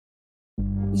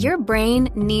Your brain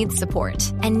needs support,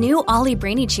 and new Ollie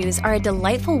Brainy Chews are a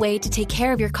delightful way to take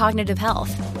care of your cognitive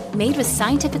health. Made with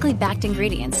scientifically backed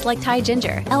ingredients like Thai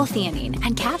ginger, L-theanine,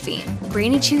 and caffeine,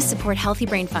 Brainy Chews support healthy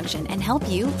brain function and help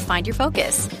you find your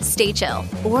focus, stay chill,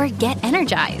 or get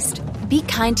energized. Be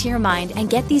kind to your mind and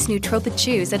get these nootropic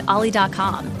chews at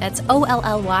ollie.com. That's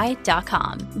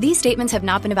OLLY.com. These statements have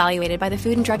not been evaluated by the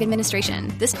Food and Drug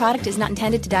Administration. This product is not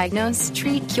intended to diagnose,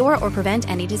 treat, cure, or prevent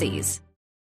any disease.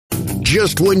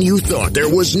 Just when you thought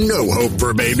there was no hope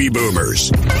for baby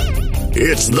boomers,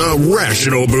 it's the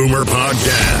Rational Boomer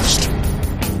Podcast.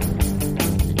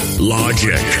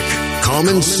 Logic,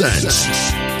 common sense,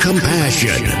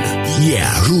 compassion.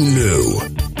 Yeah, who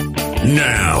knew?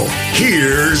 Now,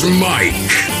 here's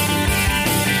Mike.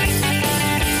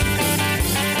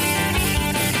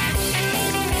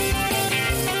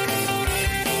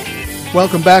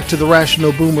 Welcome back to the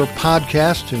Rational Boomer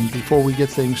Podcast. And before we get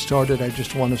things started, I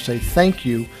just want to say thank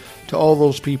you to all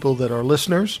those people that are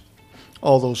listeners,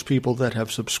 all those people that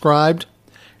have subscribed.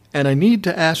 And I need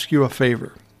to ask you a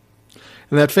favor.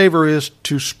 And that favor is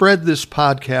to spread this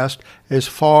podcast as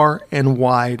far and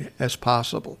wide as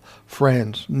possible.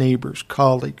 Friends, neighbors,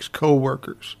 colleagues,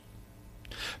 co-workers.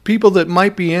 People that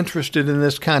might be interested in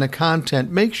this kind of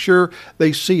content, make sure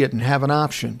they see it and have an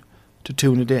option to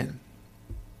tune it in.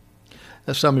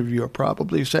 Now, some of you are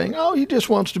probably saying, oh, he just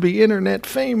wants to be internet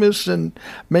famous and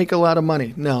make a lot of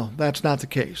money. No, that's not the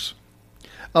case.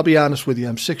 I'll be honest with you.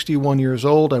 I'm 61 years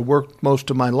old. I worked most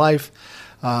of my life.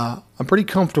 I'm pretty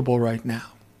comfortable right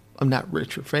now. I'm not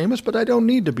rich or famous, but I don't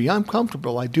need to be. I'm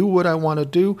comfortable. I do what I want to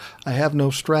do. I have no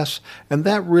stress. And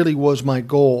that really was my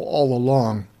goal all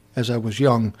along as I was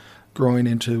young, growing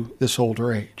into this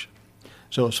older age.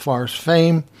 So as far as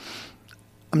fame,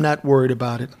 I'm not worried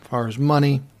about it. As far as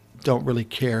money, don't really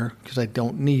care because I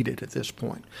don't need it at this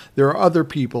point. There are other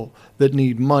people that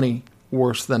need money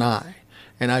worse than I,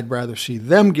 and I'd rather see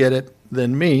them get it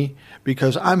than me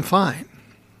because I'm fine.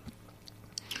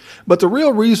 But the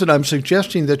real reason I'm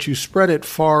suggesting that you spread it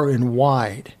far and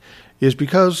wide is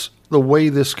because the way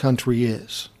this country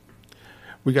is.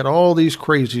 We got all these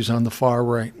crazies on the far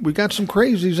right. We got some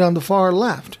crazies on the far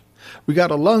left. We got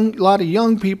a lot of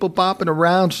young people bopping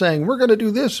around saying, we're going to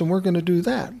do this and we're going to do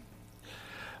that.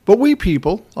 But we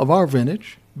people of our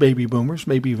vintage, baby boomers,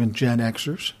 maybe even Gen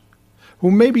Xers,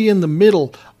 who may be in the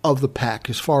middle of the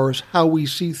pack as far as how we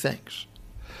see things,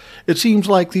 it seems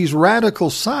like these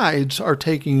radical sides are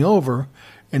taking over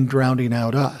and drowning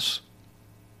out us.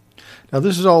 Now,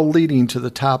 this is all leading to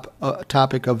the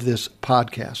topic of this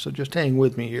podcast, so just hang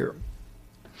with me here.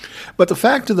 But the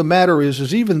fact of the matter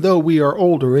is even though we are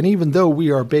older and even though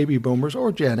we are baby boomers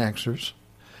or Gen Xers,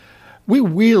 we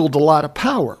wield a lot of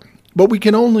power. But we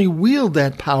can only wield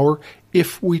that power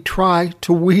if we try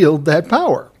to wield that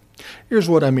power. Here's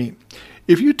what I mean.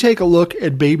 If you take a look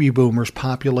at baby boomers'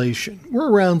 population, we're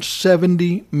around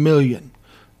 70 million,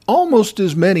 almost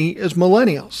as many as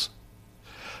millennials.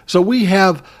 So we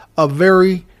have a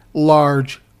very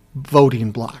large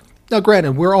voting bloc. Now,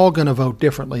 granted, we're all going to vote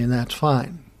differently, and that's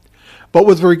fine. But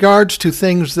with regards to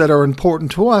things that are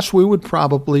important to us, we would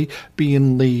probably be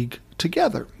in league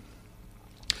together.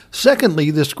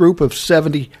 Secondly, this group of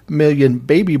 70 million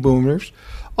baby boomers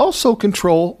also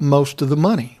control most of the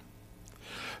money.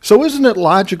 So isn't it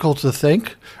logical to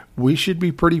think we should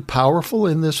be pretty powerful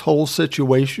in this whole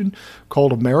situation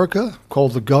called America,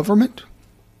 called the government?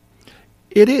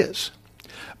 It is.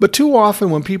 But too often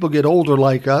when people get older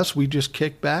like us, we just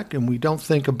kick back and we don't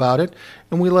think about it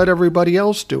and we let everybody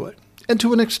else do it. And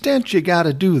to an extent, you got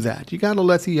to do that. You got to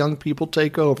let the young people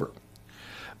take over.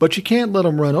 But you can't let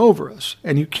them run over us,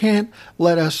 and you can't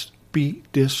let us be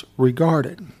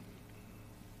disregarded.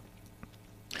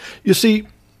 You see,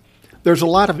 there's a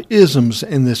lot of isms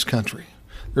in this country.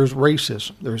 There's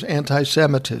racism, there's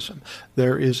anti-Semitism,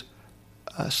 there is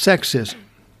sexism,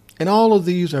 and all of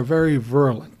these are very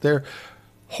virulent. They're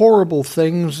horrible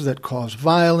things that cause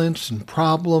violence and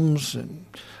problems and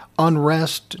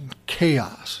unrest and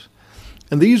chaos.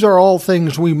 And these are all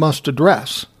things we must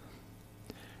address.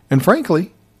 And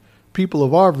frankly, people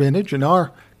of our vintage and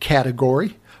our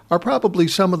category are probably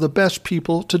some of the best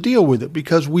people to deal with it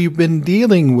because we've been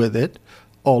dealing with it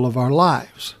all of our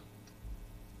lives.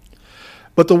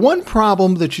 But the one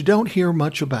problem that you don't hear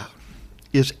much about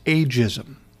is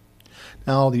ageism.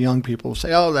 Now, all the young people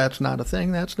say, oh, that's not a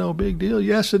thing. That's no big deal.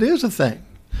 Yes, it is a thing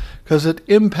because it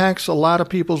impacts a lot of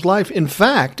people's life. In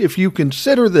fact, if you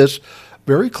consider this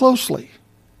very closely,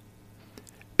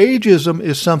 ageism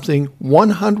is something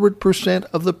 100%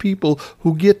 of the people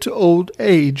who get to old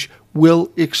age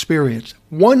will experience.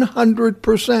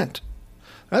 100%.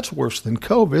 That's worse than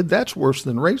COVID. That's worse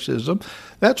than racism.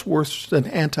 That's worse than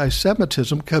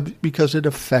anti-Semitism because it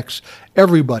affects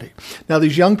everybody. Now,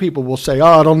 these young people will say,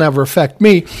 oh, it'll never affect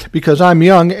me because I'm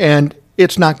young and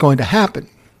it's not going to happen.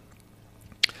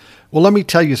 Well, let me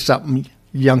tell you something,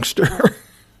 youngster.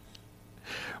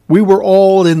 We were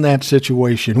all in that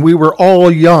situation. We were all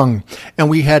young, and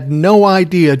we had no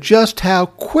idea just how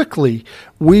quickly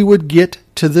we would get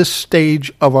to this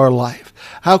stage of our life,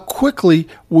 how quickly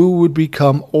we would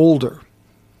become older.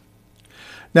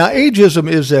 Now, ageism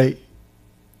is a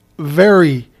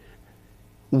very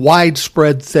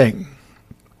widespread thing.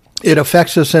 It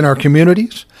affects us in our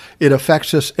communities. It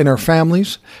affects us in our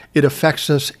families. It affects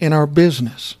us in our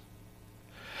business.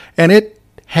 And it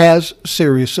has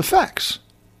serious effects.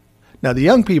 Now, the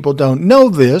young people don't know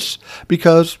this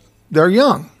because they're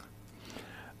young.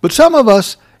 But some of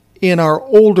us in our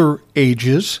older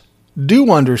ages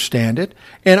do understand it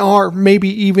and are maybe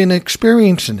even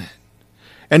experiencing it.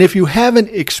 And if you haven't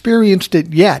experienced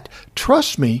it yet,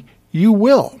 trust me, you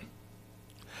will.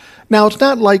 Now, it's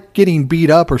not like getting beat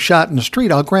up or shot in the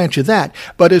street, I'll grant you that,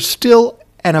 but it's still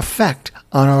an effect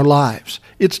on our lives.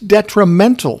 It's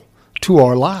detrimental to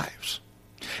our lives.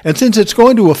 And since it's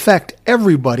going to affect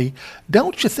everybody,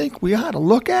 don't you think we ought to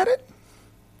look at it?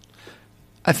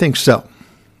 I think so.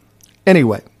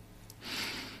 Anyway,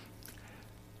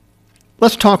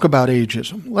 let's talk about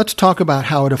ageism. Let's talk about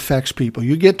how it affects people.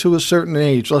 You get to a certain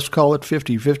age, let's call it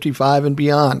 50, 55 and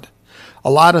beyond. A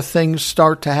lot of things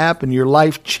start to happen. Your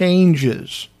life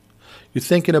changes. You're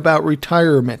thinking about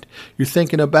retirement. You're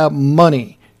thinking about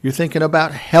money. You're thinking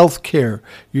about health care.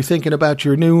 You're thinking about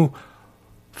your new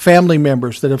family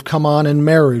members that have come on in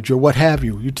marriage or what have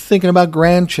you. You're thinking about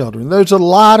grandchildren. There's a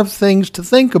lot of things to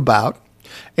think about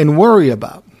and worry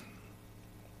about.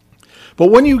 But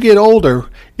when you get older,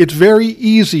 it's very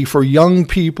easy for young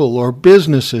people or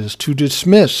businesses to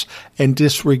dismiss and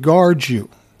disregard you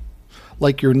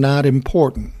like you're not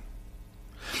important.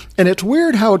 And it's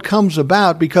weird how it comes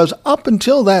about because up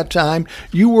until that time,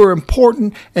 you were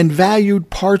important and valued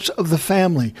parts of the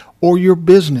family or your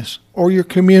business or your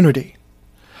community.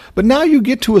 But now you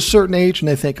get to a certain age and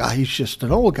they think, he's just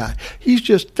an old guy.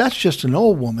 That's just an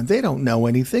old woman. They don't know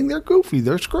anything. They're goofy.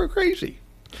 They're crazy.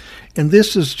 And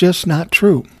this is just not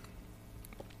true.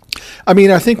 I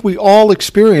mean, I think we all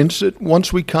experience it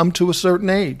once we come to a certain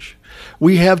age.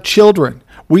 We have children.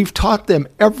 We've taught them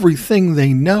everything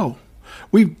they know.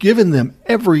 We've given them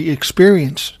every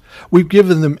experience. We've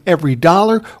given them every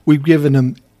dollar. We've given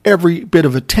them every bit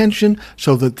of attention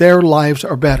so that their lives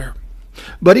are better.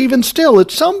 But even still,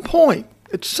 at some point,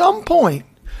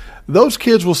 those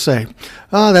kids will say,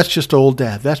 that's just old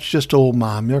dad. That's just old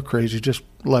mom. They're crazy. Just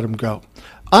let them go.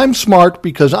 I'm smart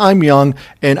because I'm young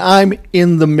and I'm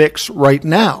in the mix right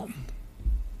now.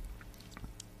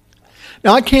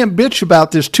 Now, I can't bitch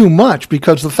about this too much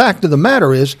because the fact of the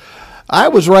matter is I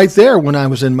was right there when I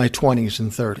was in my 20s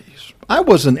and 30s. I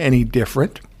wasn't any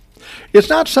different. It's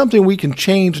not something we can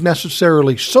change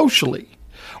necessarily socially.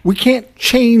 We can't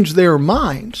change their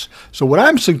minds. So what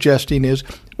I'm suggesting is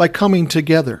by coming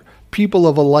together, people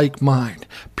of a like mind,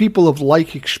 people of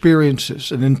like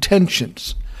experiences and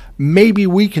intentions, maybe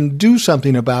we can do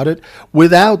something about it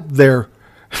without their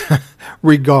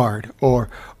regard or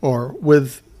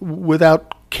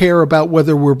without care about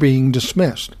whether we're being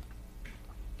dismissed.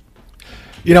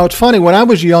 You know, it's funny, when I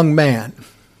was a young man,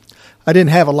 I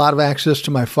didn't have a lot of access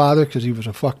to my father because he was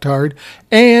a fucktard,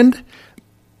 and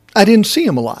I didn't see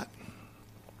him a lot.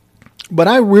 But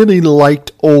I really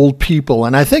liked old people,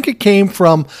 and I think it came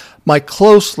from my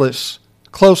closeness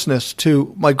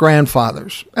to my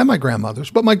grandfathers and my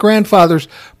grandmothers, but my grandfathers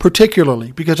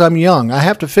particularly, because I'm young. I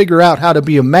have to figure out how to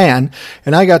be a man,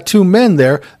 and I got two men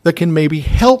there that can maybe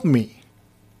help me.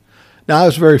 Now, I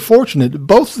was very fortunate.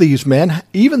 Both these men,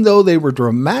 even though they were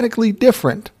dramatically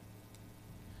different,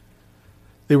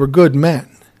 they were good men.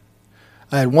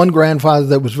 I had one grandfather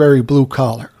that was very blue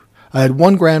collar. I had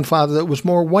one grandfather that was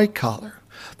more white collar.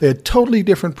 They had totally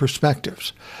different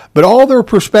perspectives. But all their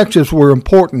perspectives were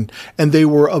important, and they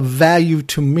were of value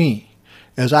to me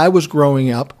as I was growing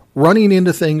up, running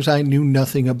into things I knew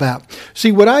nothing about.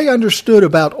 See, what I understood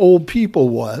about old people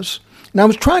was, and I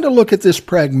was trying to look at this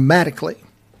pragmatically.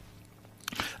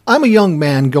 I'm a young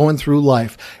man going through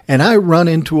life, and I run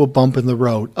into a bump in the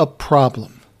road, a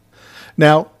problem.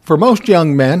 Now, for most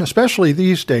young men, especially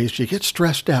these days, you get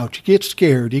stressed out, you get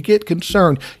scared, you get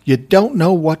concerned, you don't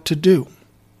know what to do.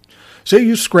 So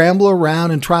you scramble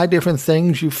around and try different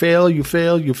things, you fail,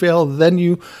 then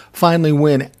you finally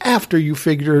win after you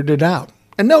figured it out.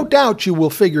 And no doubt you will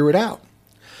figure it out.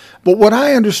 But what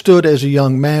I understood as a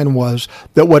young man was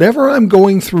that whatever I'm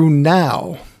going through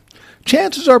now,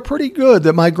 chances are pretty good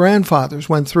that my grandfathers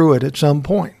went through it at some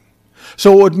point.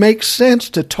 So it would make sense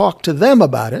to talk to them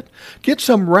about it, get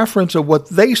some reference of what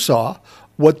they saw,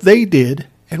 what they did,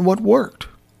 and what worked.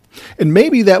 And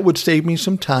maybe that would save me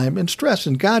some time and stress,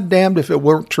 and goddamned if it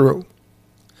weren't true.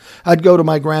 I'd go to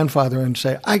my grandfather and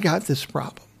say, I got this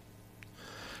problem.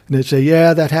 And they'd say,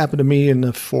 yeah, that happened to me in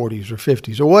the 40s or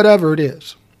 50s or whatever it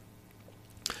is.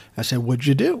 I said, what'd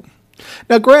you do?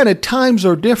 Now, granted, times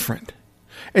are different,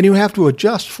 and you have to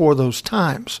adjust for those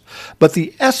times. But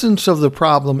the essence of the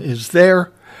problem is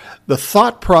there. The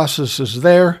thought process is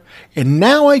there. And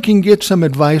now I can get some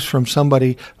advice from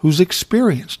somebody who's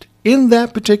experienced in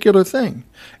that particular thing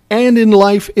and in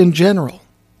life in general.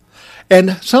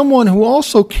 And someone who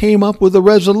also came up with a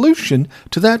resolution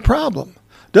to that problem.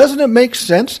 Doesn't it make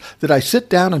sense that I sit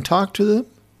down and talk to them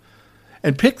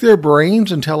and pick their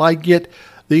brains until I get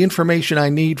the information I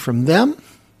need from them?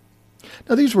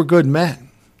 Now, these were good men.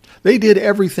 They did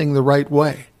everything the right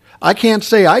way. I can't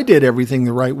say I did everything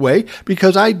the right way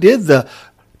because I did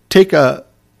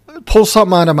pull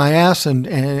something out of my ass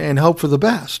and hope for the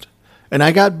best. And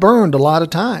I got burned a lot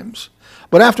of times.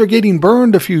 But after getting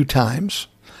burned a few times,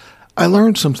 I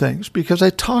learned some things because I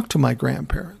talked to my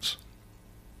grandparents.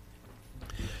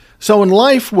 So in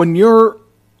life, when you're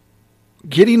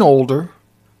getting older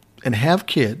and have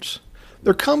kids,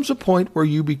 there comes a point where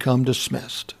you become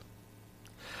dismissed.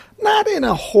 Not in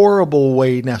a horrible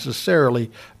way necessarily,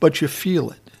 but you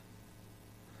feel it.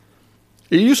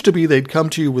 It used to be they'd come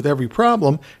to you with every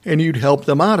problem and you'd help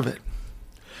them out of it.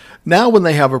 Now when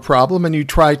they have a problem and you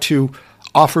try to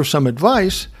offer some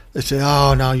advice, they say,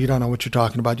 oh, no, you don't know what you're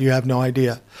talking about. You have no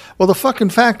idea. Well, the fucking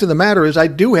fact of the matter is I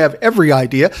do have every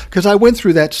idea because I went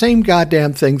through that same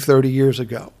goddamn thing 30 years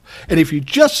ago. And if you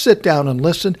just sit down and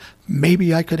listen,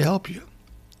 maybe I could help you.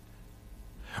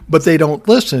 But they don't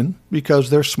listen because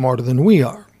they're smarter than we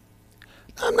are.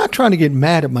 I'm not trying to get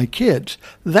mad at my kids.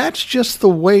 That's just the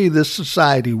way this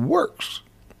society works.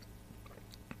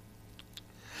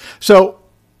 So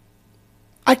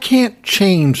I can't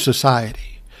change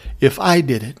society. If I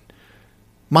did it,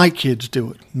 my kids do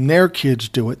it, and their kids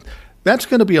do it. That's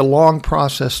going to be a long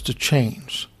process to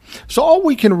change. So all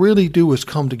we can really do is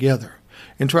come together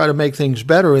and try to make things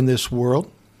better in this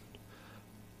world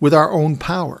with our own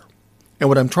power. And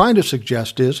what I'm trying to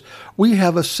suggest is we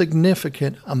have a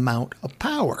significant amount of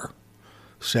power.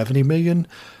 70 million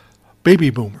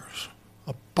baby boomers,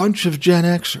 a bunch of Gen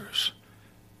Xers,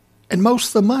 and most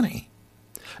of the money.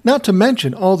 Not to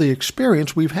mention all the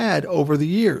experience we've had over the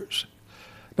years.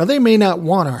 Now, they may not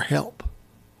want our help,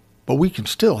 but we can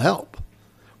still help.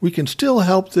 We can still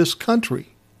help this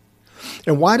country.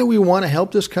 And why do we want to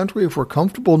help this country if we're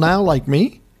comfortable now like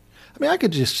me? I mean, I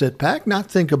could just sit back, not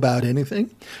think about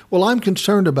anything. Well, I'm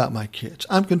concerned about my kids.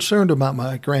 I'm concerned about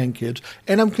my grandkids.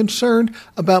 And I'm concerned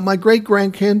about my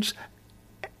great-grandkids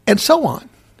and so on.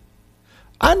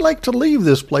 I'd like to leave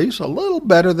this place a little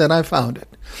better than I found it.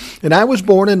 And I was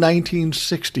born in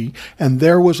 1960, and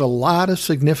there was a lot of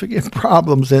significant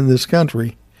problems in this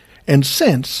country, and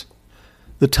since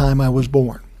the time I was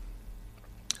born.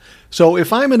 So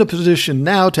if I'm in a position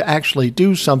now to actually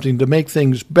do something to make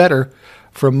things better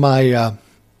for my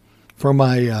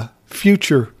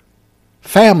future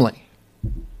family,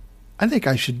 I think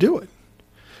I should do it.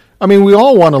 I mean, we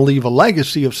all want to leave a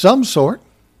legacy of some sort.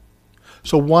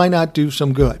 So why not do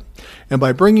some good? And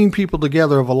by bringing people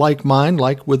together of a like mind,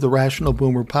 like with the Rational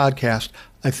Boomer podcast,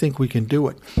 I think we can do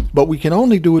it. But we can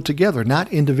only do it together,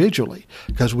 not individually,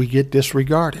 because we get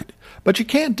disregarded. But you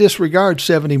can't disregard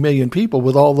 70 million people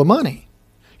with all the money.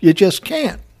 You just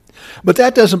can't. But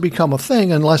that doesn't become a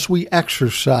thing unless we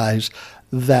exercise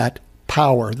that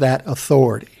power, that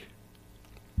authority.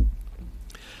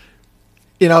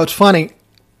 You know, it's funny.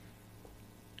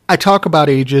 I talk about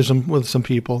ageism with some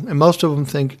people, and most of them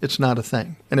think it's not a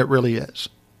thing, and it really is.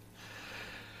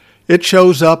 It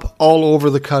shows up all over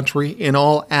the country in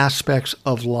all aspects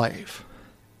of life.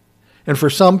 And for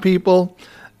some people,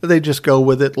 they just go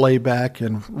with it, lay back,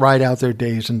 and ride out their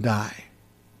days and die.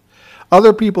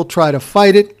 Other people try to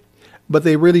fight it, but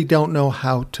they really don't know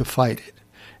how to fight it.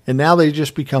 And now they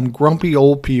just become grumpy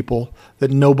old people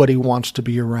that nobody wants to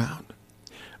be around.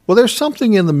 Well, there's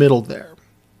something in the middle there.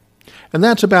 And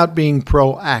that's about being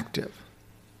proactive.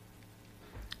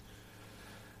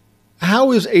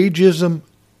 How is ageism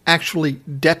actually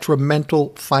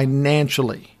detrimental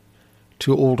financially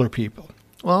to older people?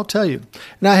 Well, I'll tell you.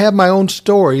 And I have my own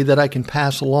story that I can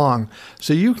pass along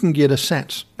so you can get a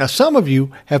sense. Now, some of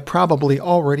you have probably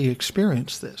already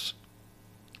experienced this.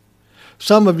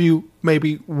 Some of you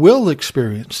maybe will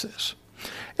experience this.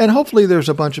 And hopefully there's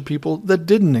a bunch of people that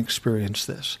didn't experience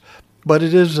this. But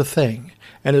it is a thing.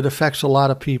 and it affects a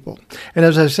lot of people. And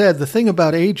as I said, the thing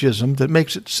about ageism that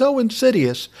makes it so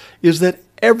insidious is that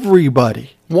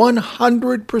everybody,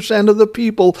 100% of the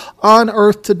people on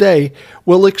earth today,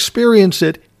 will experience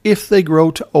it if they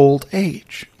grow to old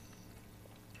age.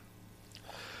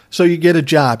 So you get a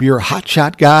job, you're a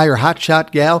hotshot guy or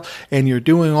hotshot gal, and you're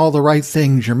doing all the right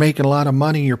things, you're making a lot of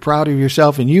money, you're proud of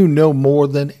yourself, and you know more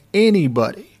than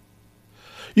anybody.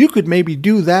 You could maybe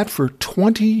do that for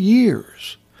 20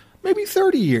 years, maybe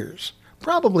 30 years.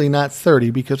 Probably not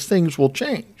 30 because things will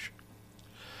change.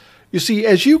 You see,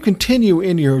 as you continue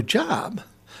in your job,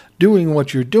 doing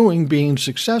what you're doing, being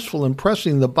successful,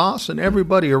 impressing the boss and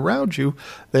everybody around you,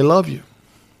 they love you.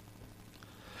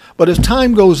 But as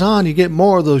time goes on, you get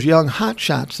more of those young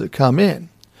hotshots that come in.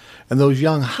 And those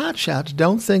young hotshots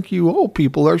don't think you old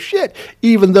people are shit,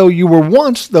 even though you were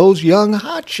once those young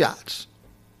hotshots.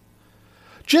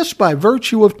 Just by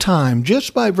virtue of time,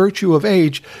 just by virtue of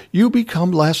age, you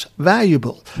become less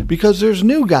valuable because there's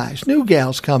new guys, new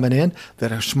gals coming in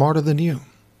that are smarter than you.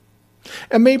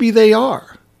 And maybe they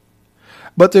are.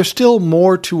 But there's still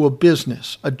more to a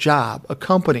business, a job, a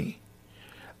company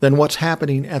than what's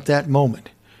happening at that moment.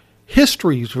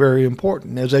 History is very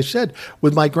important. As I said,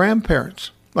 with my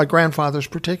grandparents, my grandfathers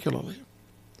particularly.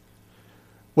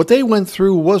 What they went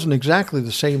through wasn't exactly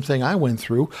the same thing I went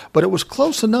through, but it was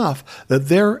close enough that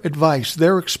their advice,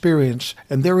 their experience,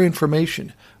 and their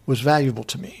information was valuable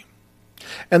to me.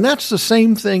 And that's the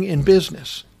same thing in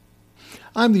business.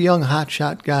 I'm the young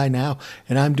hotshot guy now,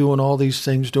 and I'm doing all these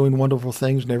things, doing wonderful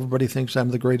things, and everybody thinks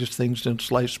I'm the greatest thing since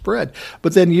sliced bread.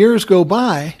 But then years go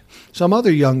by, some other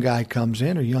young guy comes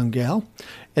in, or young gal,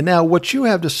 and now what you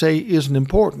have to say isn't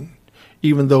important,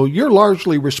 even though you're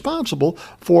largely responsible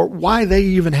for why they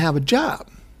even have a job.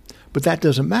 But that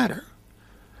doesn't matter.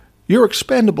 You're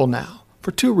expendable now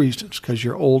for two reasons, because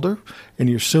you're older and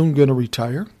you're soon going to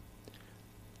retire,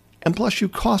 and plus you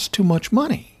cost too much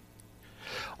money.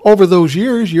 Over those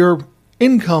years, your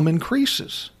income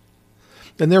increases,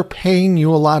 and they're paying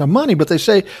you a lot of money, but they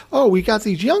say, oh, we got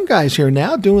these young guys here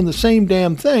now doing the same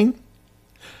damn thing,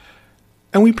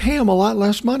 and we pay them a lot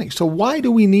less money. So why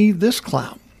do we need this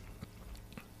clown?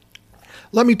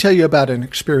 Let me tell you about an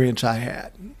experience I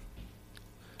had.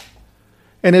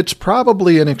 And it's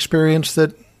probably an experience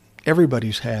that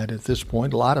everybody's had at this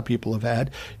point. A lot of people have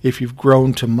had, if you've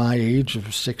grown to my age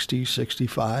of 60,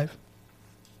 65.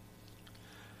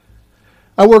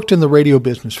 I worked in the radio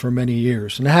business for many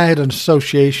years, and I had an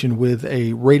association with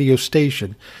a radio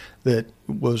station that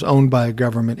was owned by a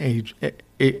government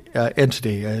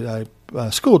entity, a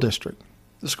school district.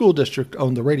 The school district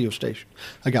owned the radio station.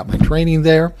 I got my training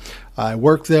there, I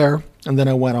worked there, and then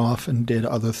I went off and did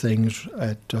other things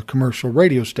at commercial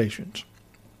radio stations.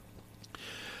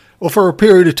 Well, for a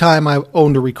period of time, I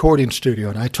owned a recording studio,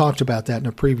 and I talked about that in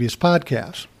a previous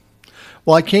podcast.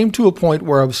 Well, I came to a point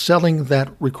where I was selling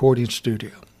that recording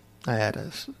studio. I had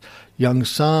a young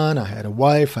son, I had a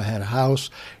wife, I had a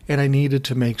house, and I needed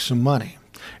to make some money.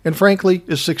 And frankly,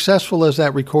 as successful as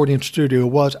that recording studio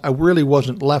was, I really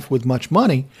wasn't left with much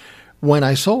money when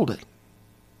I sold it.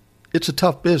 It's a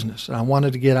tough business, and I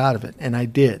wanted to get out of it, and I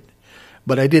did.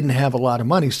 But I didn't have a lot of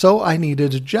money, so I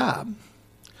needed a job.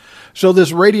 So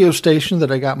this radio station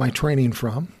that I got my training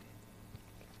from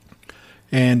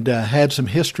and had some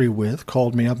history with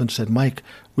called me up and said, Mike,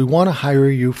 we want to hire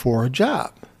you for a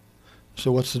job.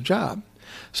 So what's the job?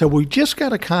 So we just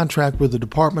got a contract with the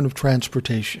Department of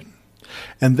Transportation,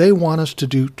 and they want us to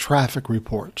do traffic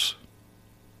reports.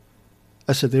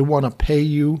 I said, they want to pay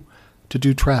you to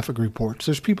do traffic reports.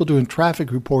 There's people doing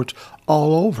traffic reports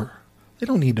all over. They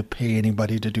don't need to pay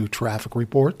anybody to do traffic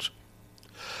reports.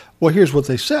 Well, here's what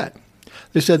they said.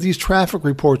 They said these traffic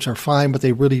reports are fine, but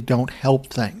they really don't help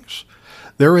things.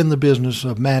 They're in the business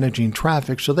of managing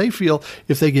traffic, so they feel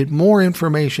if they get more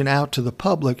information out to the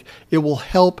public, it will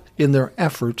help in their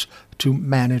efforts to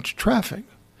manage traffic.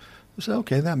 I said,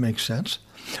 okay, that makes sense.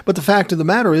 But the fact of the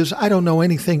matter is, I don't know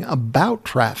anything about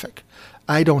traffic.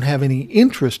 I don't have any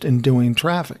interest in doing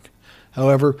traffic.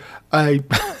 However, I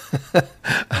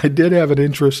did have an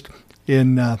interest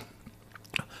in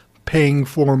paying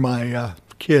for my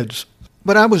kids.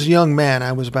 But I was a young man.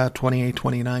 I was about 28,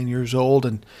 29 years old,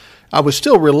 and I was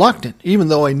still reluctant. Even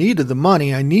though I needed the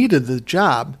money, I needed the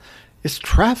job. It's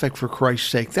traffic, for Christ's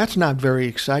sake. That's not very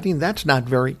exciting. That's not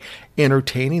very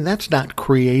entertaining. That's not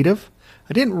creative.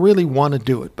 I didn't really want to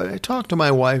do it, but I talked to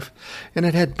my wife, and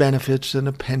it had benefits and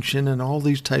a pension and all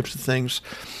these types of things.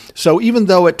 So even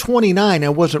though at 29 I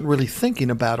wasn't really thinking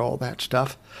about all that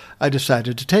stuff, I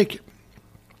decided to take it.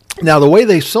 Now, the way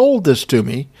they sold this to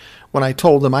me, when I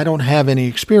told them I don't have any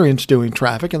experience doing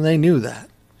traffic, and they knew that,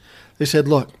 they said,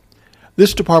 look,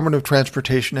 This Department of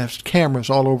Transportation has cameras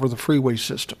all over the freeway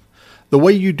system. The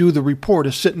way you do the report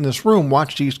is sit in this room,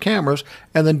 watch these cameras,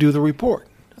 and then do the report.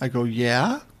 I go,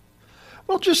 yeah?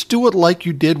 Well, just do it like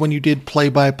you did when you did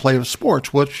play-by-play of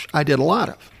sports, which I did a lot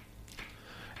of.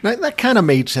 Now, that kind of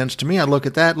made sense to me. I look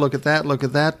at that,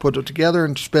 put it together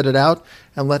and spit it out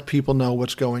and let people know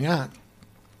what's going on.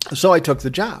 So I took the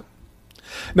job.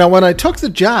 Now, when I took the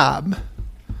job,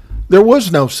 there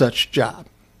was no such job.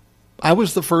 I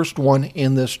was the first one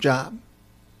in this job.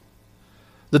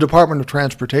 The Department of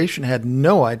Transportation had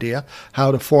no idea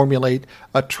how to formulate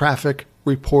a traffic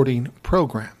reporting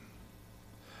program.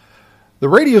 The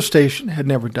radio station had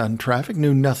never done traffic,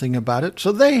 knew nothing about it,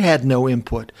 so they had no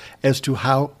input as to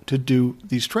how to do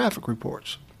these traffic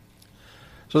reports.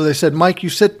 So they said, Mike, you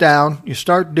sit down, you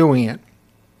start doing it,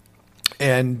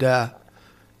 and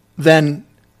then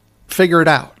figure it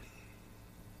out.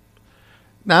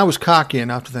 Now I was cocky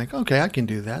enough to think, okay, I can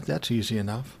do that. That's easy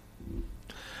enough.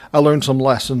 I learned some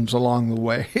lessons along the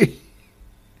way.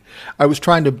 I was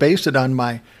trying to base it on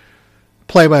my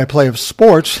play-by-play of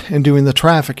sports and doing the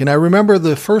traffic. And I remember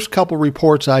the first couple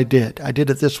reports I did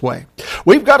it this way.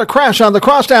 We've got a crash on the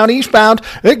crosstown eastbound.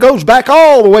 It goes back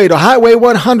all the way to Highway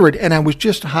 100. And I was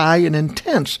just high and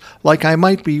intense, like I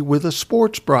might be with a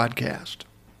sports broadcast.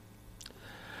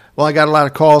 Well, I got a lot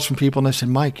of calls from people, and they said,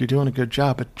 Mike, you're doing a good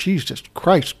job, but Jesus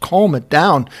Christ, calm it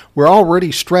down. We're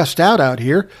already stressed out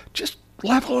here. Just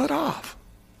level it off.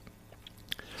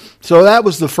 So that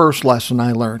was the first lesson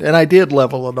I learned, and I did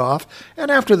level it off.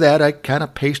 And after that, I kind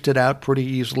of paced it out pretty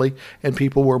easily, and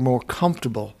people were more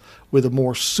comfortable with a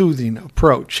more soothing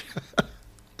approach.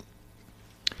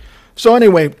 So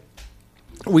anyway,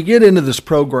 we get into this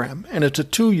program, and it's a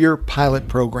 2-year pilot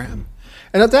program.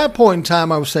 And at that point in time,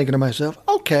 I was thinking to myself,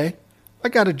 okay, I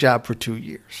got a job for 2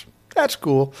 years. That's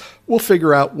cool. We'll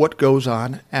figure out what goes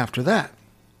on after that.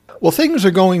 Well, things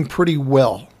are going pretty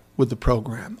well with the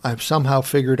program. I've somehow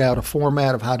figured out a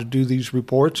format of how to do these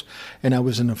reports, and I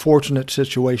was in a fortunate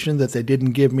situation that they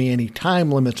didn't give me any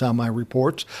time limits on my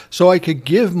reports, so I could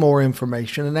give more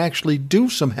information and actually do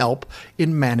some help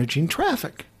in managing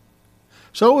traffic.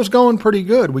 So it was going pretty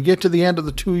good. We get to the end of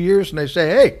the 2 years, and they say,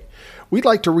 hey, we'd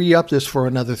like to re-up this for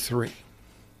another 3.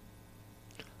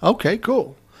 Okay,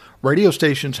 cool. Radio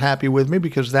station's happy with me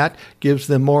because that gives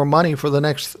them more money for the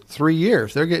next 3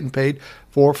 years. They're getting paid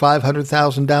 $400,000 or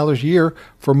 $500,000 a year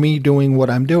for me doing what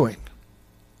I'm doing.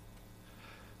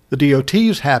 The DOT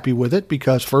is happy with it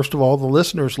because, first of all, the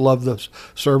listeners love the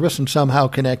service and somehow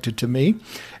connected to me,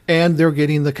 and they're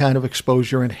getting the kind of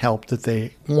exposure and help that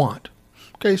they want.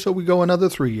 Okay, so we go another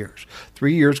 3 years.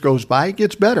 3 years goes by, it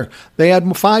gets better. They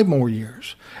add 5 more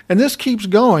years. And this keeps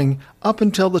going up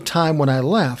until the time when I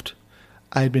left.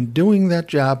 I had been doing that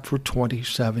job for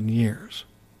 27 years.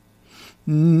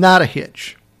 Not a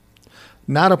hitch.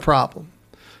 Not a problem.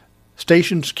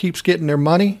 Stations keeps getting their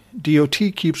money. DOT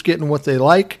keeps getting what they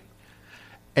like.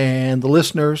 And the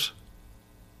listeners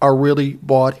are really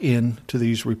bought into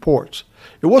these reports.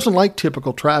 It wasn't like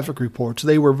typical traffic reports.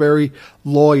 They were very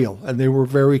loyal and they were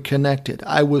very connected.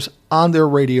 I was on their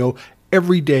radio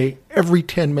every day, every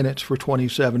 10 minutes for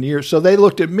 27 years. So they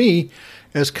looked at me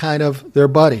as kind of their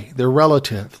buddy, their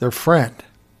relative, their friend.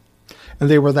 And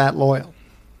they were that loyal.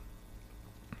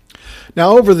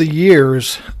 Now, over the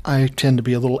years, I tend to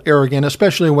be a little arrogant,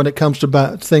 especially when it comes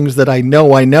to things that I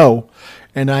know,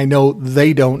 and I know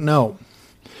they don't know.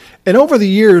 And over the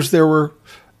years, there were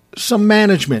some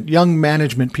young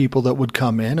management people that would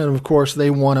come in, and of course, they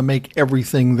want to make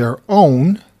everything their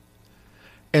own.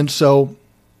 And so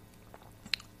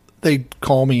they'd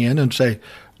call me in and say,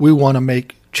 we want to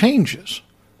make changes.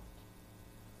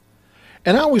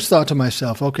 And I always thought to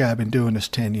myself, okay, I've been doing this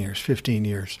 10 years, 15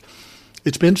 years.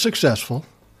 It's been successful.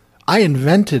 I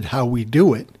invented how we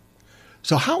do it.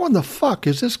 So how in the fuck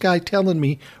is this guy telling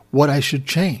me what I should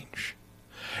change?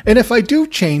 And if I do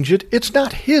change it, it's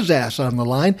not his ass on the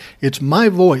line. It's my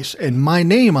voice and my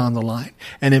name on the line.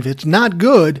 And if it's not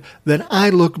good, then I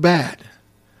look bad.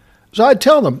 So I'd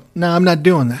tell them, no, I'm not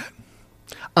doing that.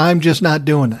 I'm just not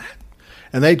doing that.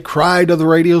 And they'd cry to the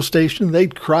radio station.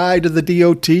 They'd cry to the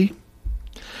DOT.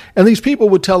 And these people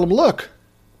would tell them, look,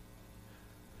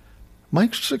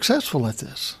 Mike's successful at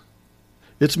this.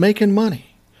 It's making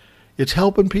money. It's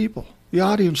helping people. The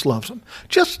audience loves him.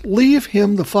 Just leave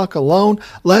him the fuck alone.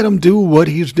 Let him do what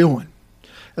he's doing.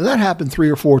 And that happened 3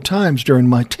 or 4 times during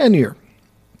my tenure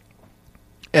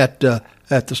at the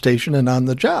station and on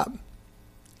the job.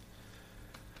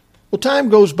 Well, time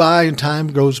goes by, and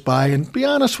to be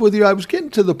honest with you, I was getting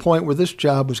to the point where this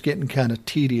job was getting kind of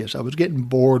tedious. I was getting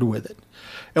bored with it.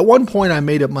 At one point, I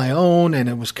made it my own, and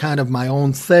it was kind of my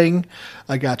own thing.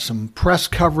 I got some press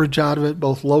coverage out of it,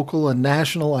 both local and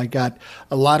national. I got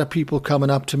a lot of people coming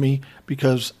up to me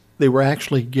because they were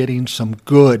actually getting some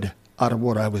good out of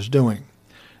what I was doing.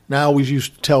 And I always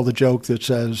used to tell the joke that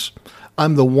says,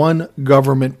 I'm the one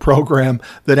government program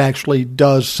that actually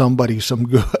does somebody some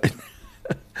good.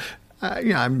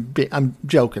 I'm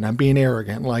joking. I'm being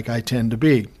arrogant like I tend to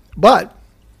be. But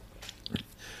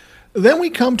then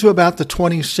we come to about the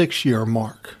 26-year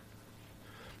mark.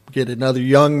 Get another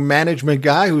young management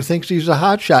guy who thinks he's a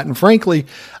hotshot. And frankly,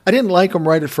 I didn't like him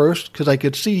right at first because I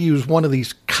could see he was one of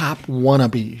these cop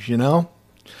wannabes, you know?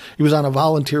 He was on a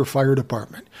volunteer fire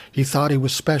department. He thought he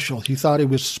was special. He thought he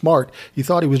was smart. He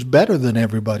thought he was better than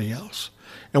everybody else.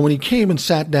 And when he came and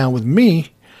sat down with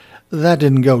me, that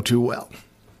didn't go too well.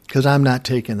 Because I'm not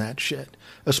taking that shit,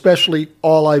 especially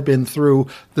all I've been through,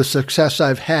 the success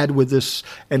I've had with this,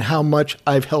 and how much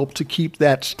I've helped to keep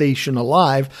that station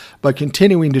alive by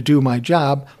continuing to do my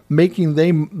job, making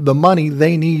them the money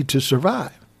they need to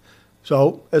survive.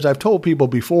 So, as I've told people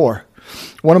before,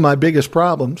 one of my biggest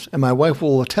problems, and my wife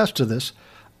will attest to this,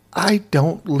 I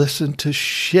don't listen to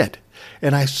shit.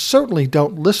 And I certainly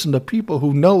don't listen to people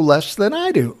who know less than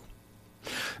I do.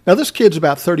 Now, this kid's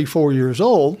about 34 years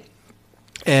old.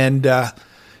 And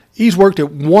he's worked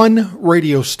at one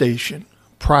radio station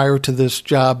prior to this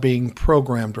job being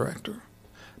program director.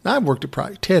 Now, I've worked at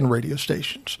probably 10 radio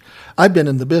stations. I've been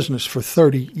in the business for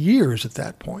 30 years at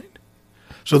that point.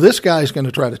 So this guy's going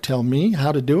to try to tell me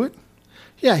how to do it?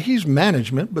 Yeah, he's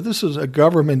management, but this is a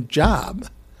government job.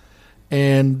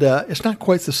 And it's not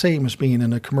quite the same as being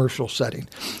in a commercial setting,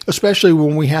 especially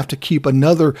when we have to keep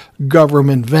another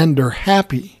government vendor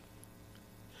happy.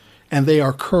 And they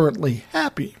are currently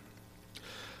happy.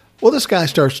 Well, this guy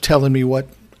starts telling me what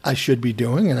I should be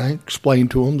doing, and I explain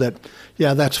to him that,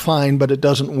 yeah, that's fine, but it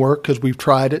doesn't work because we've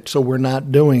tried it, so we're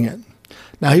not doing it.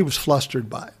 Now, he was flustered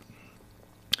by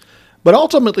it. But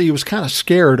ultimately, he was kind of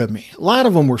scared of me. A lot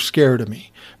of them were scared of me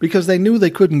because they knew they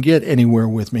couldn't get anywhere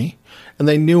with me, and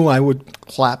they knew I would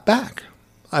clap back.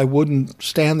 I wouldn't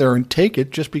stand there and take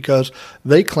it just because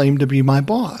they claimed to be my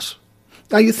boss.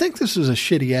 Now, you think this is a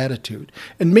shitty attitude,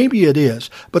 and maybe it is,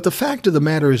 but the fact of the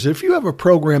matter is if you have a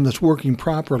program that's working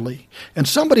properly and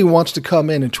somebody wants to come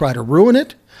in and try to ruin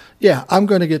it, yeah, I'm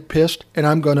going to get pissed and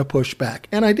I'm going to push back.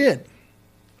 And I did.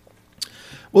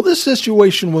 Well, this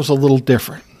situation was a little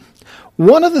different.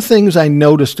 One of the things I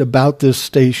noticed about this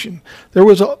station, there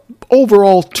was an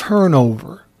overall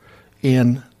turnover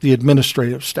in the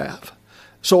administrative staff.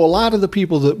 So a lot of the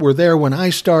people that were there when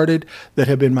I started, that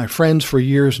have been my friends for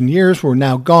years and years, were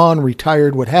now gone,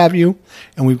 retired, what have you.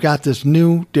 And we've got this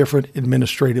new, different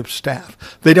administrative staff.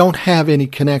 They don't have any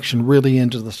connection really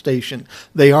into the station.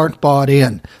 They aren't bought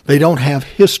in. They don't have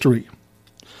history.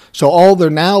 So all they're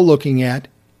now looking at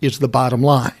is the bottom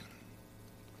line.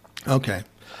 Okay,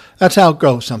 that's how it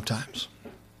goes sometimes.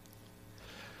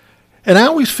 And I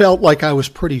always felt like I was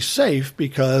pretty safe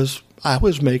because I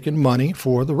was making money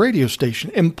for the radio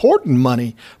station, important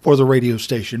money for the radio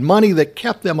station, money that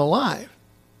kept them alive.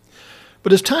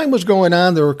 But as time was going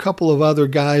on, there were a couple of other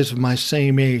guys of my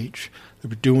same age that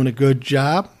were doing a good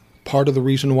job, part of the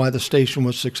reason why the station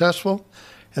was successful,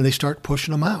 and they start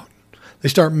pushing them out. They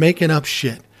start making up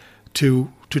shit to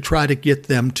try to get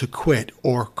them to quit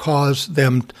or cause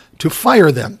them to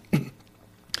fire them.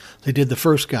 They did the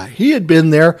first guy. He had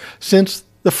been there since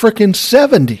the frickin'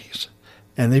 70s.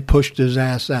 And they pushed his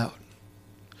ass out.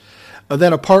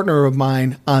 Then a partner of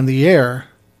mine on the air,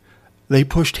 they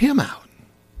pushed him out.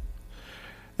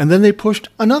 And then they pushed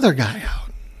another guy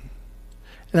out.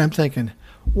 And I'm thinking,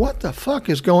 what the fuck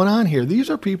is going on here? These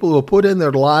are people who have put in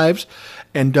their lives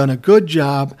and done a good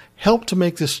job, helped to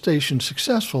make this station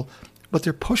successful, but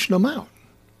they're pushing them out.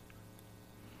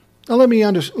 Now let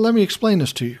me explain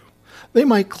this to you. They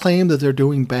might claim that they're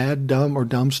doing bad,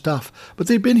 dumb stuff, but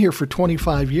they've been here for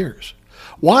 25 years.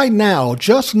 Why now,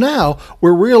 just now,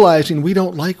 we're realizing we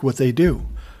don't like what they do?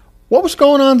 What was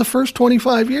going on the first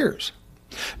 25 years?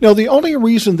 Now, the only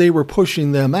reason they were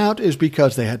pushing them out is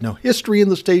because they had no history in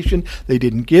the station. They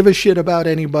didn't give a shit about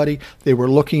anybody. They were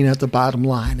looking at the bottom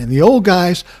line. And the old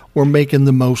guys were making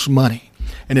the most money.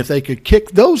 And if they could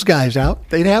kick those guys out,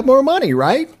 they'd have more money,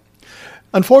 right?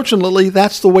 Unfortunately,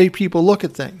 that's the way people look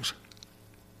at things.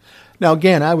 Now,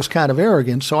 again, I was kind of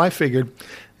arrogant, so I figured,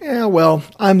 yeah, well,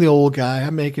 I'm the old guy.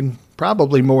 I'm making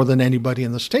probably more than anybody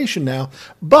in the station now,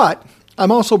 but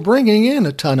I'm also bringing in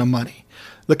a ton of money,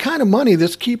 the kind of money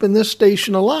that's keeping this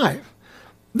station alive.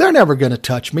 They're never going to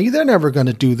touch me. They're never going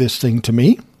to do this thing to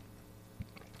me.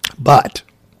 But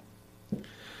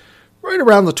right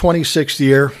around the 26th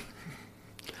year,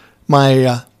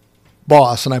 my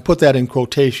boss, and I put that in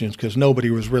quotations because nobody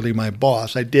was really my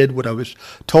boss. I did what I was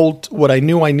told, what I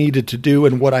knew I needed to do,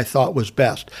 and what I thought was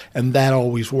best, and that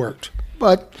always worked.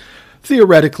 But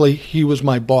theoretically, he was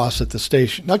my boss at the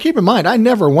station. Now, keep in mind, I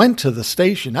never went to the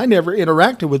station. I never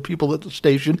interacted with people at the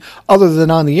station other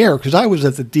than on the air because I was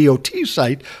at the DOT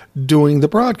site doing the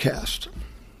broadcast.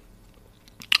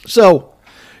 So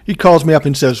he calls me up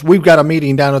and says, we've got a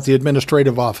meeting down at the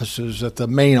administrative offices, at the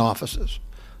main offices.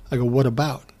 I go, what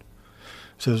about?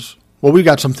 He says, well, we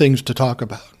got some things to talk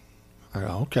about. I go,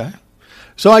 okay.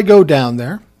 So I go down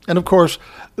there. And of course,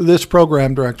 this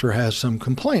program director has some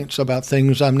complaints about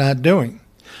things I'm not doing.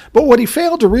 But what he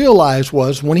failed to realize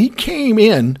was when he came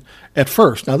in at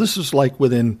first, now this is like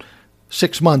within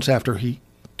 6 months after he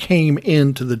came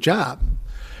into the job,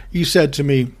 he said to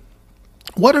me,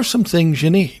 what are some things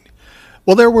you need?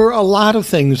 Well, there were a lot of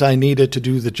things I needed to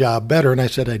do the job better. And I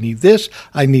said, I need this,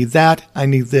 I need that, I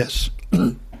need this.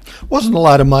 Wasn't a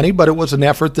lot of money, but it was an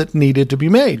effort that needed to be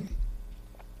made.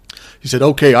 He said,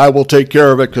 okay, I will take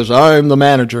care of it because I'm the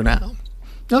manager now.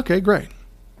 Okay, great.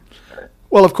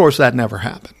 Well, of course, that never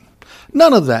happened.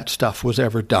 None of that stuff was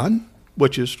ever done,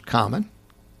 which is common.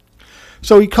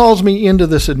 So he calls me into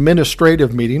this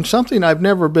administrative meeting, something I've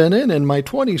never been in my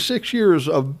 26 years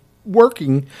of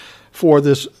working for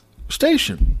this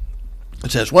station.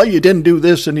 It says, well, you didn't do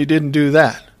this and you didn't do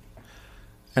that.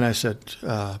 And I said,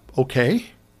 okay.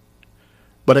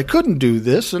 But I couldn't do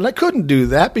this and I couldn't do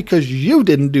that because you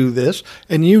didn't do this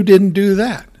and you didn't do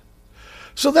that.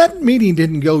 So that meeting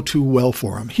didn't go too well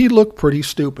for him. He looked pretty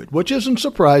stupid, which isn't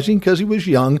surprising because he was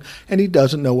young and he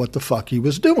doesn't know what the fuck he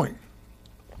was doing.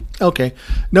 Okay,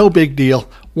 no big deal.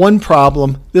 One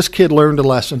problem, this kid learned a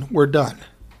lesson, we're done.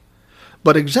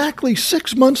 But exactly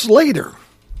 6 months later,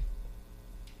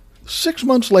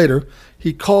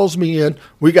 he calls me in,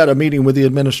 we got a meeting with the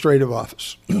administrative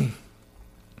office.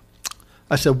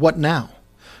 I said, what now?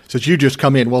 He says, you just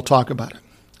come in, we'll talk about it.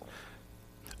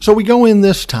 So we go in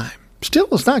this time. Still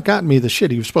has not gotten me the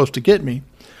shit he was supposed to get me.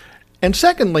 And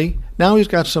secondly, now he's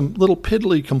got some little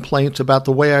piddly complaints about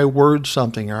the way I word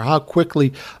something or how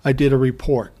quickly I did a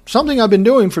report. Something I've been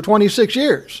doing for 26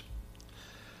 years.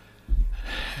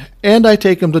 And I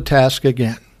take him to task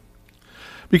again.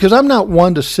 Because I'm not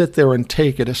one to sit there and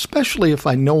take it, especially if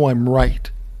I know I'm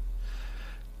right.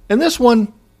 And this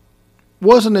one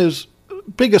wasn't as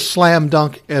big a slam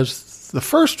dunk as the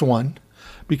first one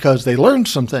because they learned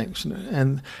some things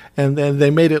and then they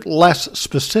made it less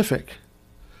specific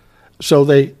so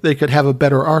they could have a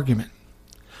better argument.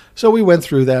 So we went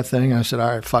through that thing. I said, all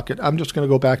right, fuck it. I'm just going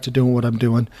to go back to doing what I'm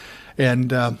doing.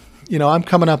 And, I'm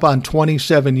coming up on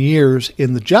 27 years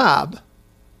in the job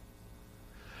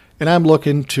and I'm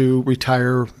looking to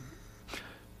retire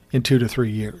in 2 to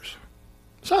 3 years.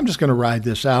 So I'm just going to ride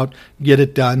this out, get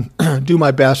it done, do my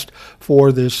best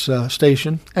for this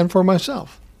station and for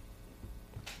myself.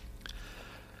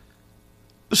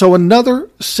 So another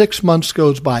 6 months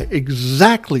goes by,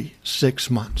 exactly 6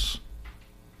 months.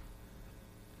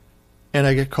 And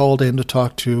I get called in to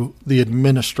talk to the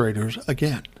administrators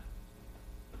again.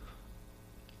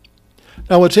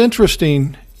 Now what's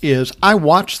interesting is I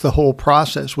watched the whole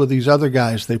process with these other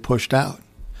guys they pushed out.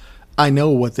 I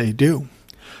know what they do.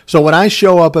 So when I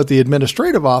show up at the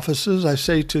administrative offices, I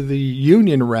say to the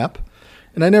union rep,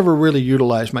 and I never really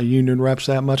utilized my union reps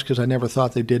that much because I never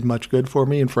thought they did much good for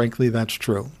me, and frankly, that's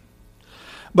true.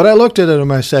 But I looked at them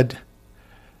and I said,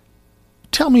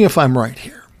 tell me if I'm right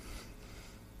here.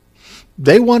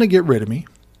 They want to get rid of me.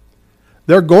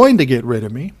 They're going to get rid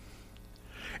of me.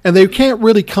 And they can't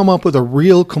really come up with a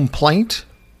real complaint.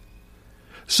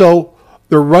 So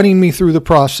they're running me through the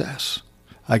process.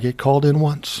 I get called in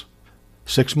once.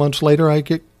 6 months later, I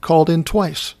get called in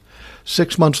twice.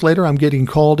 6 months later, I'm getting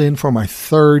called in for my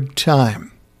third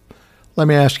time. Let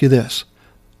me ask you this.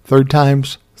 Third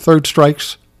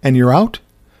strikes, and you're out?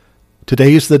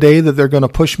 Today is the day that they're going to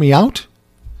push me out?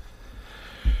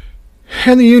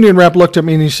 And the union rep looked at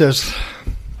me and he says,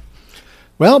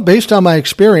 well, based on my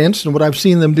experience and what I've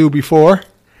seen them do before,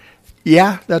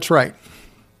 yeah, that's right.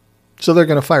 So they're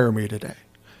going to fire me today.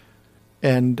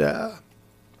 And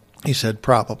he said,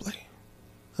 probably.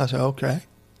 I said, okay.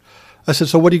 I said,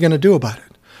 so what are you going to do about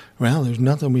it? Well, there's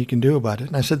nothing we can do about it.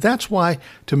 And I said, that's why,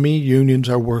 to me, unions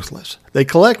are worthless. They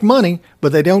collect money,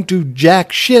 but they don't do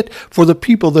jack shit for the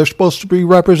people they're supposed to be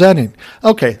representing.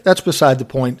 Okay, that's beside the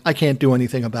point. I can't do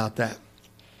anything about that.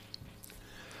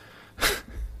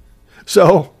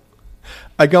 So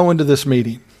I go into this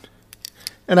meeting,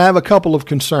 and I have a couple of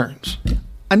concerns.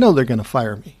 I know they're going to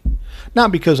fire me.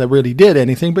 Not because I really did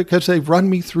anything, but because they've run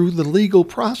me through the legal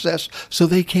process so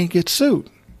they can't get sued.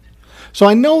 So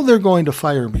I know they're going to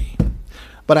fire me,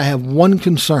 but I have one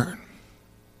concern.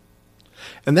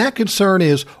 And that concern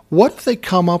is, what if they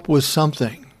come up with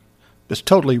something that's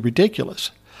totally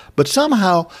ridiculous, but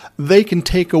somehow they can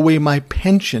take away my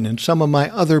pension and some of my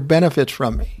other benefits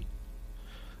from me?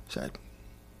 I said,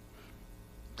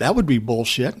 that would be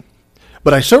bullshit.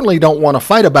 But I certainly don't want to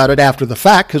fight about it after the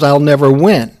fact because I'll never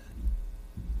win.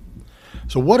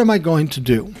 So what am I going to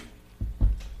do?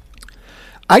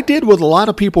 I did what a lot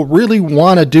of people really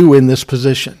want to do in this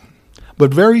position,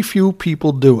 but very few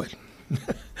people do it.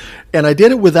 And I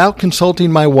did it without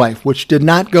consulting my wife, which did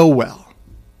not go well,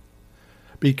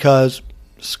 because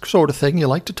it's the sort of thing you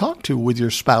like to talk to with your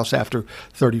spouse after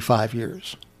 35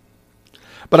 years.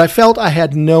 But I felt I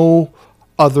had no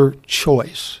other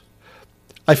choice.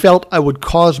 I felt I would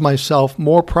cause myself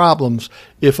more problems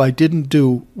if I didn't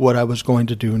do what I was going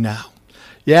to do now.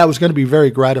 Yeah, it was going to be very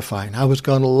gratifying. I was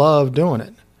going to love doing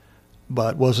it.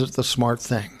 But was it the smart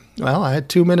thing? Well, I had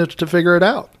 2 minutes to figure it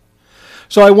out.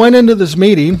 So I went into this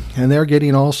meeting, and they're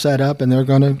getting all set up, and they're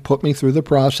going to put me through the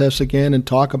process again and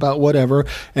talk about whatever,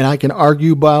 and I can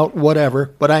argue about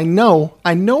whatever. But I know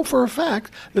for a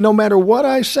fact that no matter what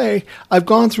I say, I've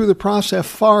gone through the process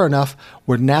far enough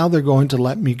where now they're going to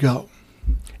let me go.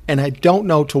 And I don't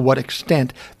know to what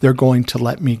extent they're going to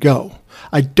let me go.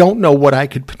 I don't know what I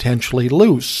could potentially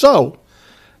lose. So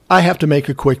I have to make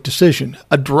a quick decision,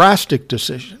 a drastic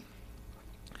decision.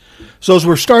 So as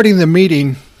we're starting the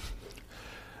meeting,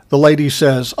 the lady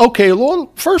says, okay,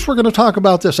 well, first we're going to talk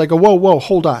about this. I go, whoa,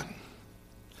 hold on.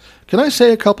 Can I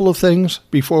say a couple of things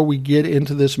before we get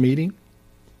into this meeting?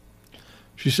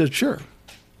 She said, sure.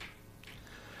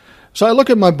 So I look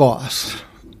at my boss.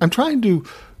 I'm trying to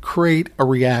create a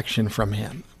reaction from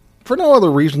him for no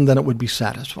other reason than it would be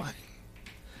satisfying.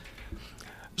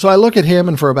 So I look at him,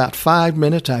 and for about 5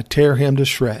 minutes, I tear him to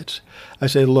shreds. I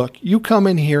say, look, you come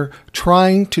in here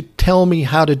trying to tell me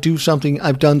how to do something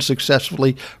I've done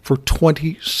successfully for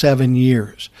 27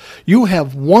 years. You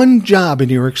have one job in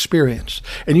your experience,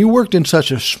 and you worked in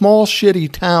such a small,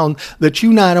 shitty town that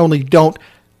you not only don't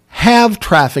have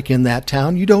traffic in that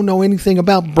town, you don't know anything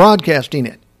about broadcasting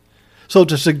it. So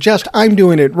to suggest I'm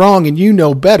doing it wrong and you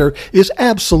know better is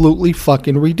absolutely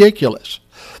fucking ridiculous.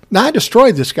 Now, I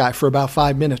destroyed this guy for about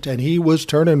 5 minutes, and he was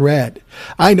turning red.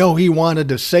 I know he wanted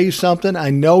to say something. I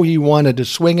know he wanted to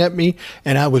swing at me,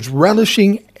 and I was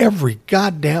relishing every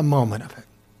goddamn moment of it.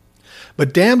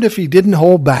 But damned if he didn't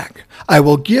hold back. I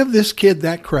will give this kid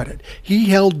that credit. He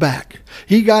held back.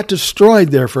 He got destroyed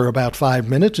there for about 5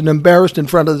 minutes and embarrassed in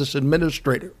front of this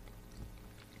administrator.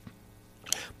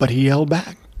 But he held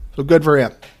back. So good for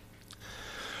him.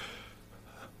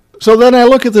 So then I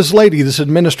look at this lady, this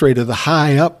administrator, the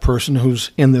high-up person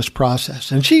who's in this process.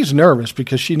 And she's nervous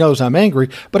because she knows I'm angry,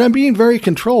 but I'm being very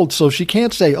controlled, so she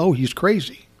can't say, oh, he's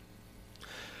crazy.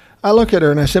 I look at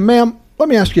her and I say, ma'am, let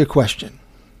me ask you a question.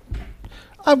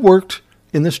 I've worked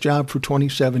in this job for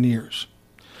 27 years.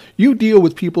 You deal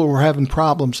with people who are having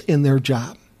problems in their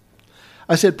job.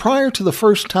 I said, prior to the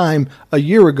first time a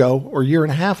year ago or a year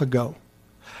and a half ago,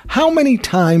 how many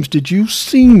times did you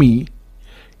see me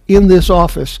in this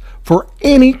office for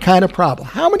any kind of problem?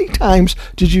 How many times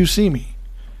did you see me?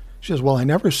 She says, well, I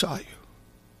never saw you.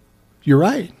 You're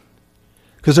right,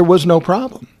 because there was no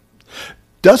problem.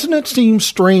 Doesn't it seem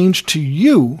strange to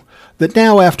you that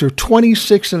now after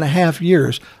 26 and a half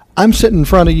years, I'm sitting in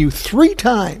front of you 3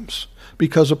 times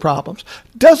because of problems?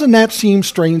 Doesn't that seem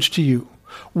strange to you?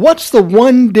 What's the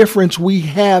one difference we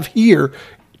have here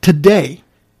today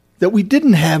that we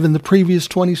didn't have in the previous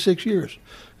 26 years?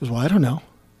 He goes, well, I don't know.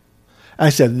 I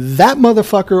said, that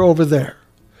motherfucker over there,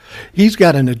 he's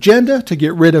got an agenda to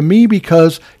get rid of me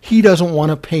because he doesn't want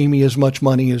to pay me as much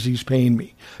money as he's paying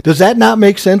me. Does that not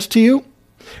make sense to you?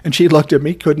 And she looked at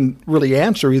me, couldn't really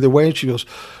answer either way. And she goes,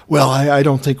 well, I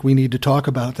don't think we need to talk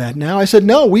about that now. I said,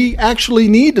 no, we actually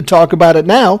need to talk about it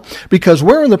now because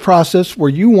we're in the process where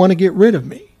you want to get rid of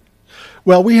me.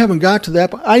 Well, we haven't got to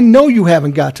that point. I know you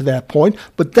haven't got to that point,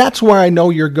 but that's where I know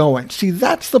you're going. See,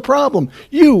 that's the problem.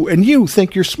 You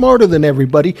think you're smarter than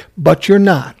everybody, but you're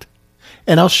not.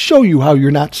 And I'll show you how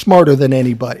you're not smarter than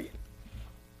anybody.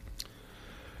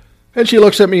 And she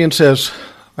looks at me and says,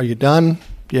 are you done?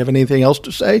 Do you have anything else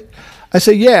to say? I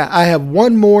say, yeah, I have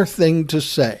one more thing to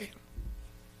say.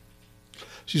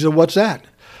 She said, what's that?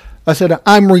 I said,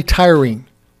 I'm retiring.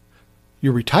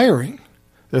 You're retiring?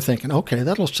 They're thinking, okay,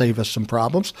 that'll save us some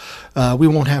problems. We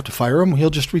won't have to fire him. He'll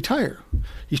just retire.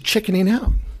 He's chickening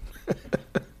out.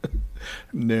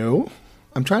 No,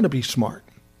 I'm trying to be smart.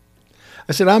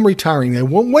 I said, I'm retiring.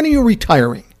 When are you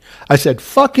retiring? I said,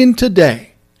 fucking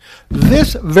today,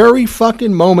 this very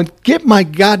fucking moment, get my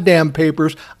goddamn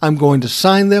papers. I'm going to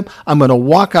sign them. I'm going to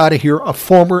walk out of here a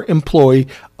former employee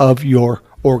of your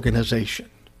organization.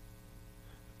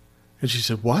 And she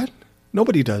said, what?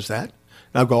 Nobody does that.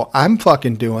 And I'll go, I'm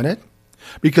fucking doing it.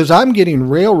 Because I'm getting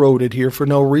railroaded here for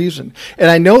no reason.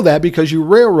 And I know that because you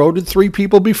railroaded 3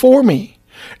 people before me.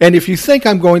 And if you think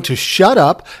I'm going to shut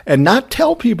up and not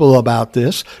tell people about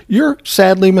this, you're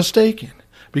sadly mistaken.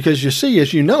 Because you see,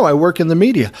 as you know, I work in the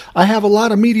media. I have a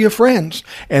lot of media friends.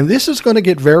 And this is going to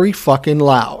get very fucking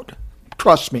loud.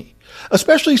 Trust me.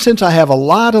 Especially since I have a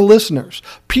lot of listeners.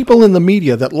 People in the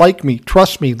media that like me,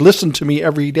 trust me, listen to me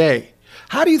every day.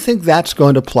 How do you think that's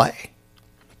going to play?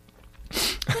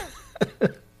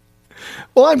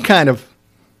 Well, I'm kind of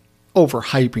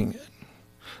overhyping it.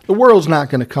 The world's not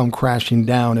going to come crashing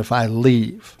down if I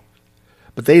leave.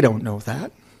 But they don't know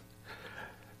that.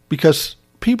 Because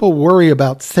people worry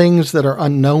about things that are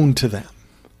unknown to them.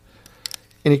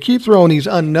 And you keep throwing these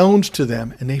unknowns to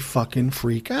them, and they fucking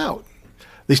freak out.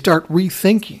 They start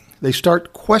rethinking. They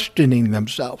start questioning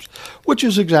themselves, which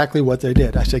is exactly what they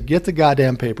did. I said, get the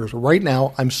goddamn papers. Right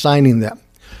now, I'm signing them.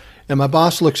 And my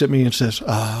boss looks at me and says,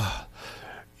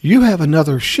 you have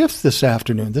another shift this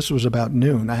afternoon. This was about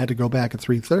noon. I had to go back at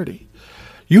 3:30.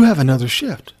 You have another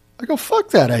shift. I go,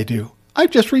 fuck that I do. I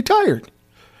just retired.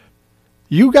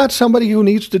 You got somebody who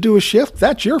needs to do a shift?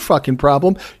 That's your fucking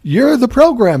problem. You're the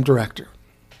program director.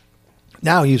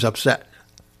 Now he's upset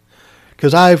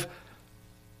because I've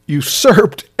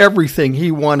usurped everything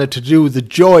he wanted to do, the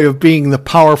joy of being the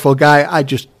powerful guy. I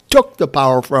just took the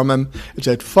power from him and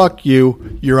said, fuck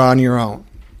you, you're on your own.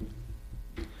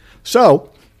 So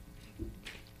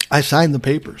I signed the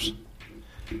papers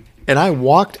and I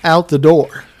walked out the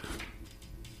door.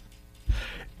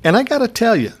 And I got to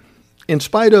tell you, in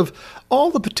spite of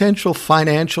all the potential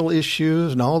financial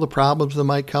issues and all the problems that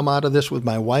might come out of this with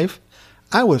my wife,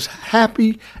 I was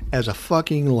happy as a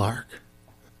fucking lark.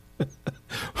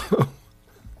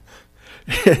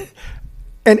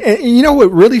 And you know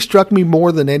what really struck me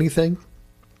more than anything?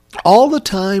 All the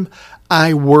time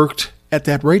I worked at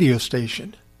that radio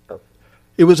station.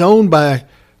 It was owned by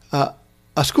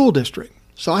a school district.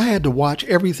 So I had to watch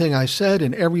everything I said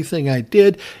and everything I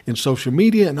did in social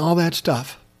media and all that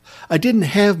stuff. I didn't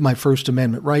have my First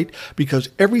Amendment right because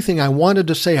everything I wanted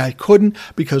to say I couldn't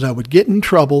because I would get in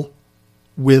trouble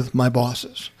with my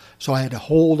bosses. So I had to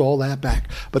hold all that back.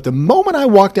 But the moment I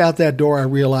walked out that door, I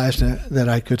realized that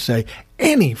I could say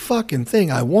any fucking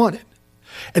thing I wanted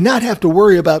and not have to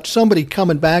worry about somebody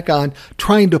coming back on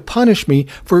trying to punish me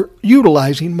for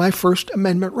utilizing my First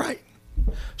Amendment right.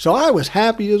 So I was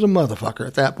happy as a motherfucker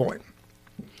at that point.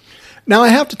 Now I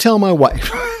have to tell my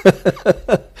wife,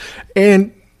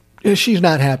 and she's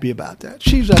not happy about that.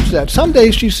 She's upset. Some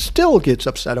days she still gets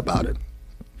upset about it.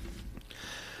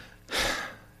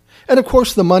 And of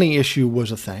course the money issue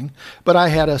was a thing, but I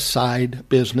had a side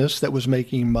business that was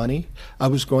making money. I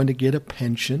was going to get a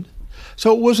pension.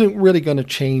 So it wasn't really going to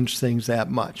change things that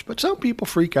much. But some people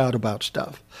freak out about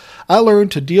stuff. I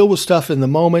learned to deal with stuff in the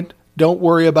moment, don't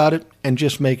worry about it, and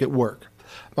just make it work.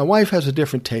 My wife has a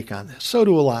different take on this. So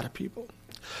do a lot of people.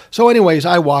 So anyways,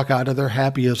 I walk out of there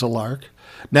happy as a lark.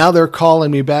 Now they're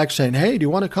calling me back saying, hey, do you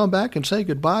want to come back and say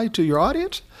goodbye to your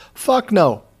audience? Fuck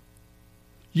no.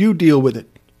 You deal with it.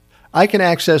 I can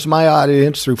access my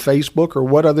audience through Facebook or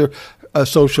what other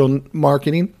social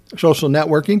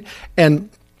networking, and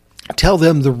tell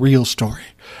them the real story.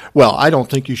 Well, I don't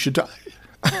think you should.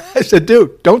 I said,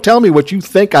 dude, don't tell me what you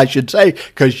think I should say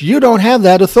because you don't have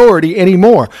that authority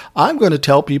anymore. I'm going to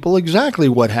tell people exactly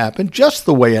what happened, just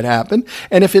the way it happened.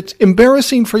 And if it's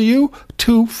embarrassing for you,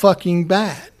 too fucking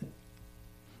bad.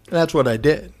 That's what I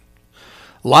did.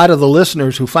 A lot of the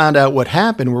listeners who found out what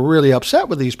happened were really upset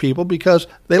with these people because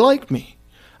they liked me.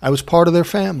 I was part of their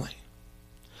family.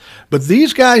 But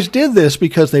these guys did this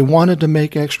because they wanted to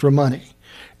make extra money.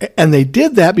 And they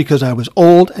did that because I was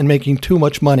old and making too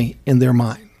much money in their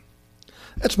mind.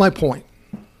 That's my point.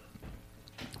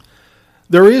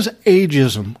 There is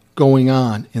ageism going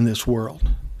on in this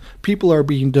world. People are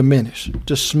being diminished,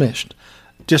 dismissed,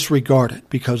 disregarded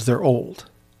because they're old.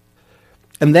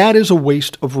 And that is a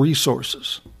waste of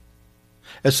resources.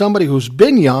 As somebody who's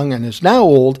been young and is now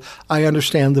old, I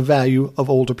understand the value of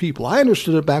older people. I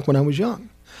understood it back when I was young.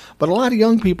 But a lot of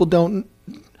young people don't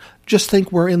just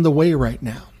think we're in the way right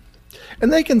now.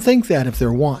 And they can think that if they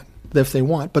want.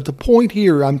 But the point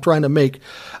here I'm trying to make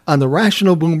on the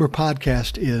Rational Boomer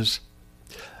podcast is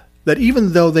that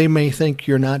even though they may think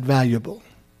you're not valuable,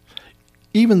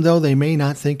 even though they may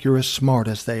not think you're as smart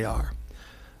as they are,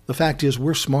 the fact is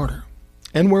we're smarter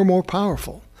and we're more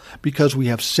powerful. because we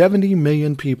have 70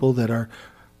 million people that are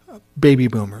baby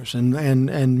boomers and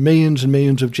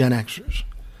millions of Gen Xers.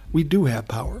 We do have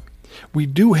power. We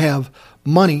do have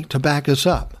money to back us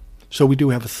up. So we do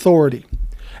have authority.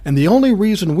 And the only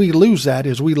reason we lose that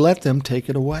is we let them take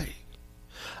it away.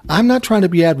 I'm not trying to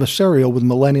be adversarial with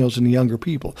millennials and the younger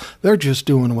people. They're just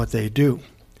doing what they do.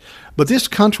 But this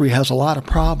country has a lot of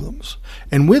problems.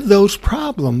 And with those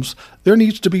problems, there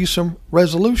needs to be some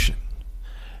resolution.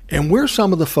 And we're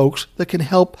some of the folks that can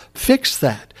help fix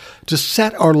that, to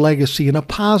set our legacy in a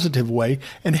positive way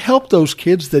and help those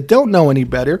kids that don't know any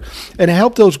better and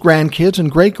help those grandkids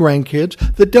and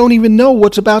great-grandkids that don't even know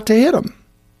what's about to hit them.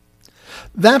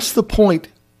 That's the point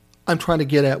I'm trying to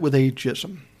get at with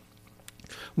ageism.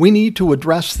 We need to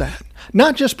address that,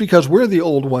 not just because we're the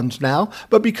old ones now,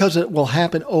 but because it will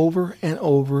happen over and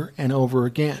over and over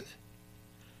again.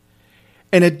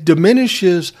 And it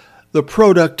diminishes the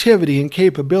productivity and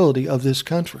capability of this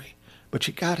country. But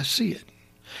you got to see it.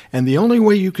 And the only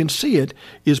way you can see it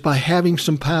is by having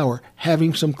some power,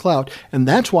 having some clout. And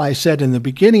that's why I said in the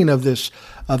beginning of this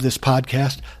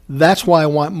podcast, that's why I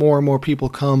want more and more people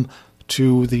come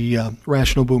to the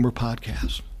Rational Boomer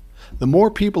podcast. The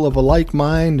more people of a like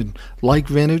mind and like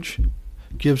vintage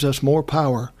gives us more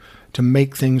power to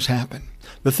make things happen.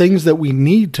 The things that we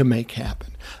need to make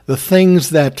happen. The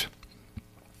things that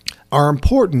are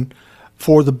important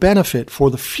for the benefit, for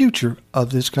the future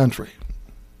of this country.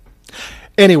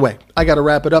 Anyway, I got to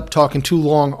wrap it up. Talking too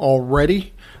long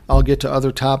already. I'll get to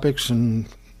other topics and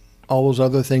all those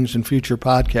other things in future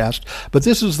podcasts. But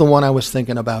this is the one I was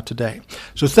thinking about today.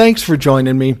 So thanks for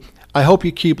joining me. I hope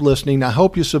you keep listening. I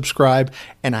hope you subscribe.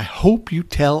 And I hope you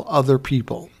tell other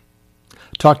people.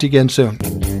 Talk to you again soon.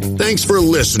 Thanks for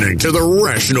listening to the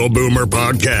Rational Boomer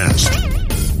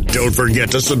Podcast. Don't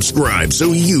forget to subscribe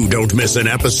so you don't miss an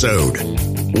episode.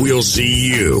 We'll see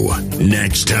you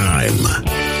next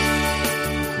time.